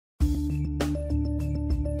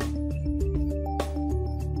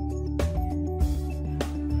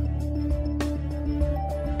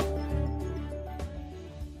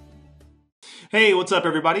Hey, what's up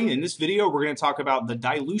everybody? In this video we're going to talk about the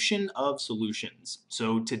dilution of solutions.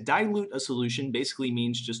 So to dilute a solution basically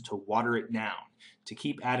means just to water it down, to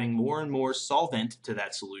keep adding more and more solvent to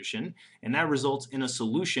that solution, and that results in a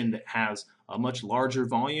solution that has a much larger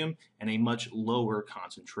volume and a much lower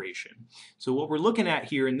concentration. So what we're looking at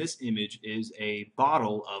here in this image is a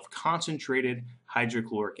bottle of concentrated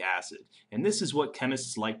hydrochloric acid, and this is what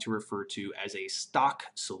chemists like to refer to as a stock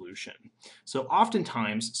solution. So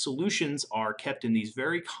oftentimes solutions are kept in these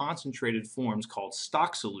very concentrated forms called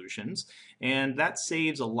stock solutions, and that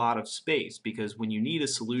saves a lot of space because when you need a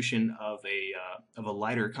solution of a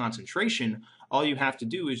lighter concentration, all you have to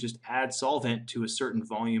do is just add solvent to a certain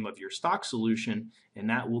volume of your stock solution, and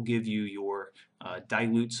that will give you your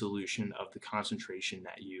dilute solution of the concentration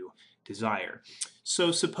that you desire.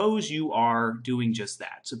 So suppose you are doing just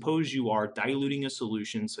that. Suppose you are diluting a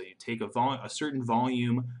solution, so you take a certain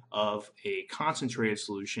volume of a concentrated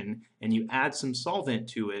solution and you add some solvent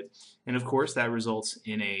to it, and of course that results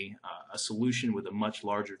in a solution with a much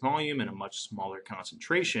larger volume and a much smaller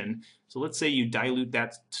concentration. So let's say you dilute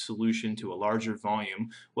that solution to a larger volume.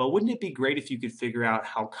 Well, wouldn't it be great if you could figure out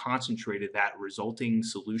how concentrated that resulting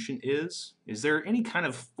solution is? Is there any kind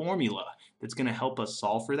of formula that's going to help us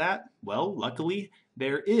solve for that? Well, luckily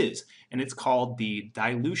there is, and it's called the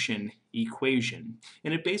dilution equation,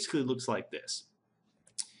 and it basically looks like this.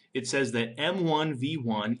 It says that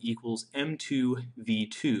M1V1 equals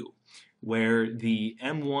M2V2, where the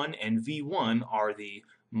M1 and V1 are the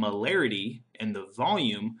molarity and the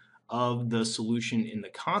volume of the solution in the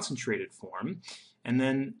concentrated form, and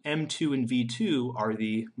then M2 and V2 are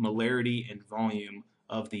the molarity and volume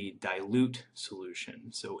of the dilute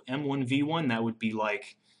solution. So M1, V1, that would be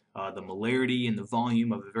like the molarity and the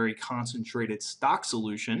volume of a very concentrated stock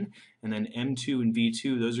solution, and then M2 and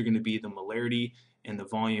V2, those are going to be the molarity and the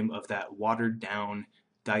volume of that watered down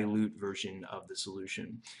dilute version of the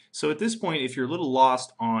solution. So at this point, if you're a little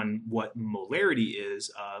lost on what molarity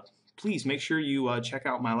is, please make sure you check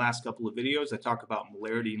out my last couple of videos. I talk about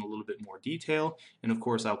molarity in a little bit more detail, and of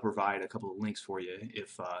course I'll provide a couple of links for you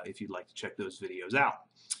if you'd like to check those videos out.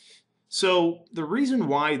 So the reason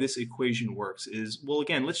why this equation works is, well,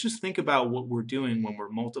 again, let's just think about what we're doing when we're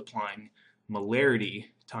multiplying molarity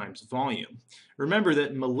times volume. Remember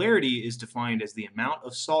that molarity is defined as the amount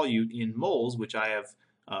of solute in moles, which I have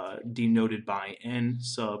denoted by N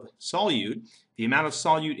sub solute, the amount of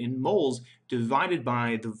solute in moles divided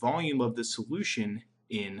by the volume of the solution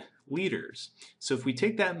in liters. So if we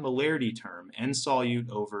take that molarity term, N solute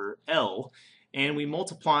over L, and we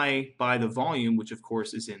multiply by the volume, which of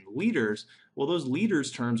course is in liters, well, those liters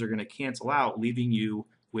terms are going to cancel out, leaving you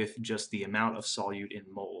with just the amount of solute in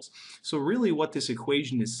moles. So really what this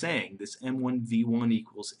equation is saying, this M1V1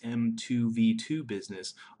 equals M2V2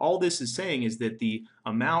 business, all this is saying is that the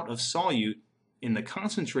amount of solute in the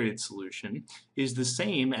concentrated solution is the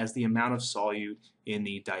same as the amount of solute in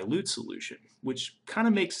the dilute solution, which kind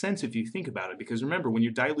of makes sense if you think about it, because remember, when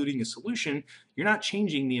you're diluting a solution, you're not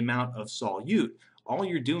changing the amount of solute. All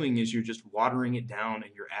you're doing is you're just watering it down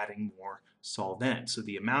and you're adding more solvent. So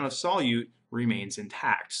the amount of solute remains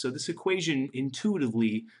intact. So this equation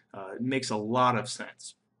intuitively makes a lot of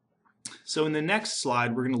sense. So in the next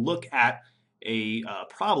slide, we're going to look at a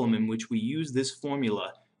problem in which we use this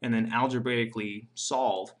formula and then algebraically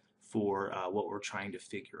solve for what we're trying to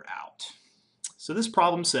figure out. So this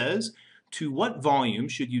problem says, to what volume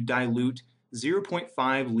should you dilute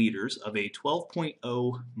 0.5 liters of a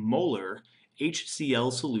 12.0 molar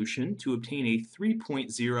HCl solution to obtain a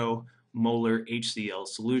 3.0 molar HCl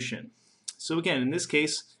solution? So again, in this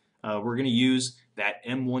case, we're going to use that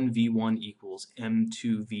M1V1 equals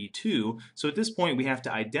M2V2. So at this point, we have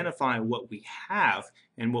to identify what we have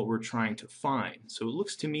and what we're trying to find. So it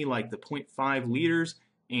looks to me like the 0.5 liters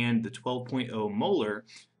and the 12.0 molar,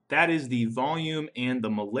 that is the volume and the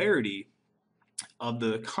molarity of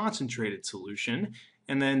the concentrated solution.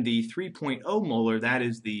 And then the 3.0 molar, that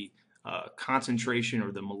is the concentration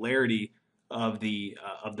or the molarity of the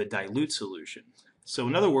dilute solution. So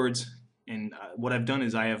in other words, and what I've done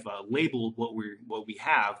is I have labeled what we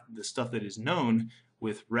have, the stuff that is known,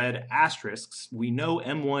 with red asterisks. We know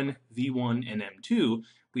M1, V1, and M2.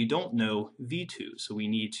 We don't know V2, so we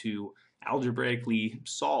need to algebraically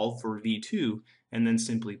solve for V2 and then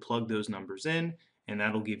simply plug those numbers in, and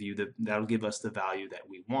that'll give us the value that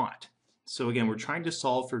we want. So again, we're trying to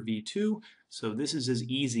solve for V2, so this is as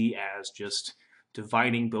easy as just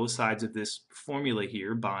dividing both sides of this formula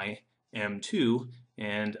here by M2,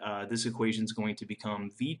 and this equation is going to become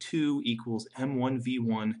V2 equals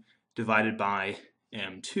M1V1 divided by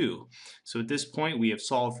M2. So at this point we have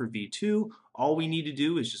solved for V2. All we need to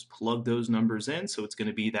do is just plug those numbers in, so it's going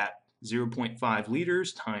to be that 0.5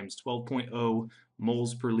 liters times 12.0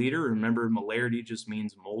 moles per liter. Remember, molarity just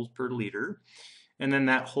means moles per liter. And then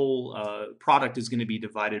that whole product is going to be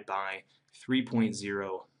divided by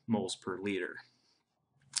 3.0 moles per liter.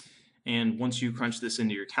 And once you crunch this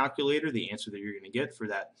into your calculator, the answer that you're going to get for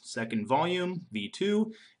that second volume,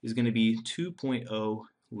 V2, is going to be 2.0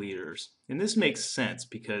 liters. And this makes sense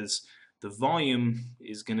because the volume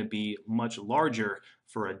is going to be much larger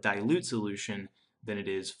for a dilute solution than it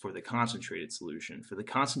is for the concentrated solution. For the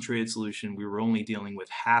concentrated solution, we were only dealing with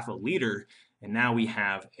half a liter, and now we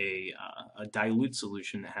have a dilute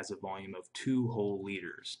solution that has a volume of 2 whole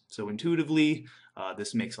liters. So intuitively,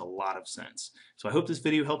 this makes a lot of sense. So I hope this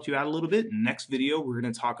video helped you out a little bit. In the next video, we're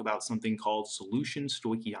going to talk about something called solution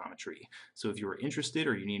stoichiometry. So if you're interested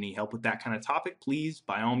or you need any help with that kind of topic, please,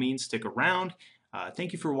 by all means, stick around.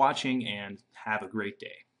 Thank you for watching and have a great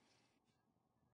day.